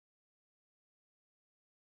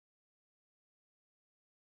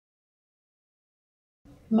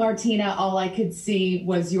Martina, all I could see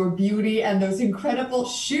was your beauty and those incredible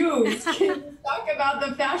shoes. Can you talk about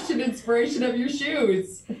the fashion inspiration of your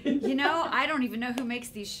shoes? You know, I don't even know who makes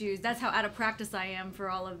these shoes. That's how out of practice I am for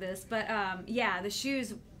all of this. But yeah, the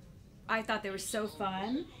shoes, I thought they were so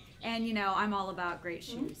fun. And, you know, I'm all about great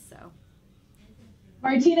shoes, so.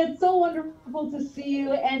 Martina, it's so wonderful to see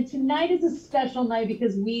you. And tonight is a special night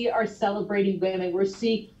because we are celebrating women.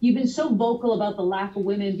 You've been so vocal about the lack of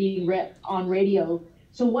women being on radio.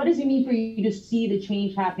 So what does it mean for you to see the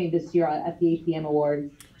change happening this year at the ACM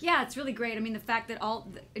Awards? Yeah, it's really great. I mean, the fact that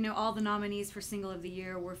all the nominees for Single of the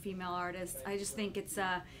Year were female artists, I just think it's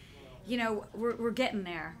you know, we're getting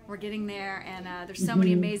there. We're getting there, and there's so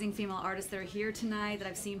many amazing female artists that are here tonight that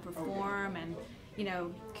I've seen perform, and you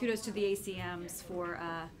know, kudos to the ACMs for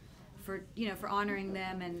honoring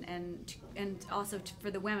them, and also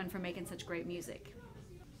for the women for making such great music.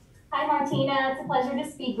 Hi, Martina. It's a pleasure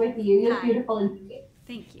to speak with you. You're Hi. beautiful and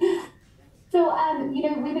Thank you. so, you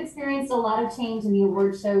know, we've experienced a lot of change in the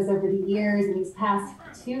award shows over the years, and these past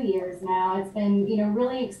 2 years now. It's been, you know,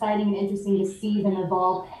 really exciting and interesting to see them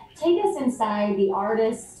evolve. Take us inside the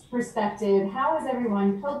artist's perspective. How is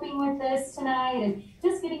everyone coping with this tonight, and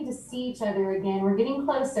just getting to see each other again? We're getting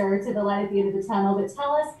closer to the light at the end of the tunnel, but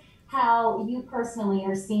tell us how you personally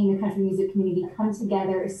are seeing the country music community come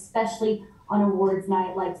together, especially on awards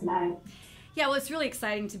night like tonight. Yeah, well, it's really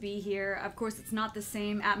exciting to be here. Of course, it's not the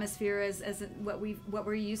same atmosphere as what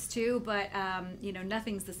we're used to, but you know,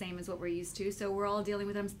 nothing's the same as what we're used to. So we're all dealing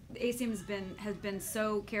with them. ACM has been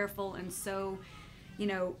so careful and so, you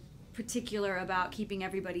know, particular about keeping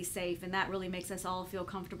everybody safe, and that really makes us all feel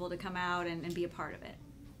comfortable to come out and be a part of it.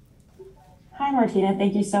 Hi, Martina.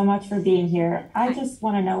 Thank you so much for being here. I just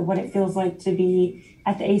want to know what it feels like to be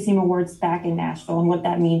at the ACM Awards back in Nashville and what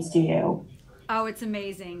that means to you. Oh, it's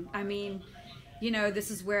amazing. I mean, you know, this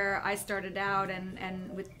is where I started out,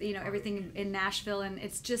 and with, you know, everything in Nashville, and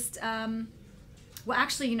it's just, well,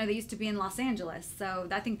 actually, you know, they used to be in Los Angeles, so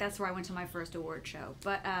I think that's where I went to my first award show.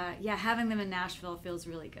 But yeah, having them in Nashville feels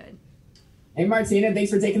really good. Hey, Martina, thanks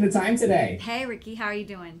for taking the time today. Hey, Ricky, how are you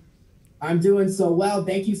doing? I'm doing so well.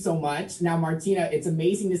 Thank you so much. Now, Martina, it's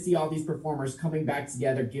amazing to see all these performers coming back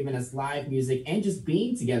together, giving us live music and just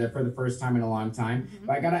being together for the first time in a long time.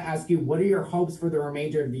 But I got to ask you, what are your hopes for the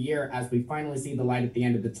remainder of the year as we finally see the light at the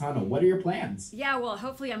end of the tunnel? What are your plans? Yeah, well,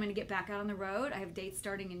 hopefully I'm going to get back out on the road. I have dates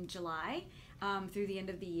starting in July through the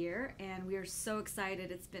end of the year, and we are so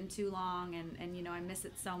excited. It's been too long, and you know, I miss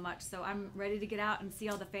it so much. So I'm ready to get out and see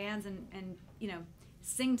all the fans and you know,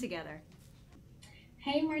 sing together.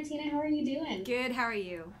 Hey Martina, how are you doing? Good, how are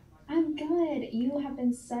you? I'm good. You have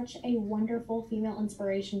been such a wonderful female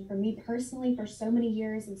inspiration for me personally for so many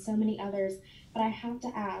years and so many others. But I have to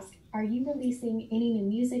ask, are you releasing any new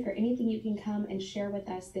music or anything you can come and share with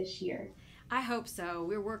us this year? I hope so.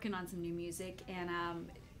 We're working on some new music, and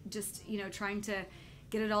just, you know, trying to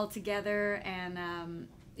get it all together, and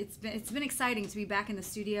it's been exciting to be back in the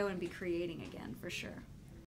studio and be creating again, for sure.